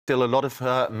still a lot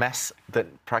of mess that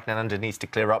Praggnanandhaa needs to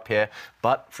clear up here.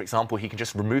 But, for example, he can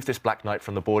just remove this black knight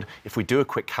from the board. If we do a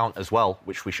quick count as well,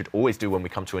 which we should always do when we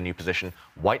come to a new position,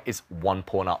 white is 1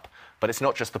 pawn up. But it's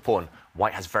not just the pawn.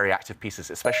 White has very active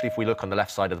pieces, especially if we look on the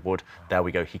left side of the board. There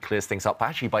we go. He clears things up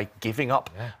actually by giving up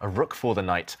a rook for the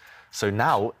knight. So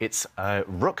now it's a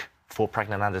rook for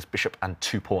Praggnanandhaa's bishop and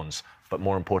 2 pawns. But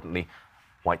more importantly,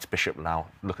 white's bishop now.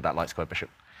 Look at that light square bishop.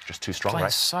 Just too strong,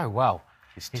 right? So well.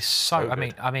 He's so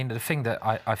good. I mean, the thing that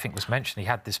I think was mentioned, he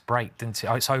had this break, didn't he?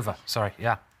 Oh, it's over. Sorry,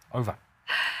 yeah, over.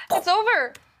 It's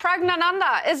over.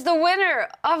 Praggnanandhaa is the winner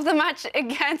of the match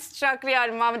against Shakhriyar.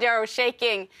 Mamedyarov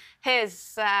shaking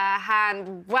his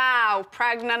hand. Wow,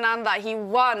 Praggnanandhaa, he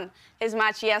won his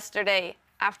match yesterday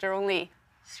after only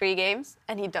 3 games,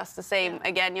 and he does the same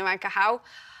again. Jovanka, how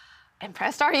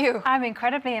impressed are you? I'm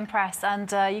incredibly impressed, and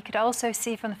you could also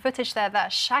see from the footage there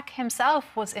that Shak himself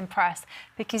was impressed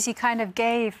because he kind of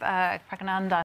gave Praggnanandhaa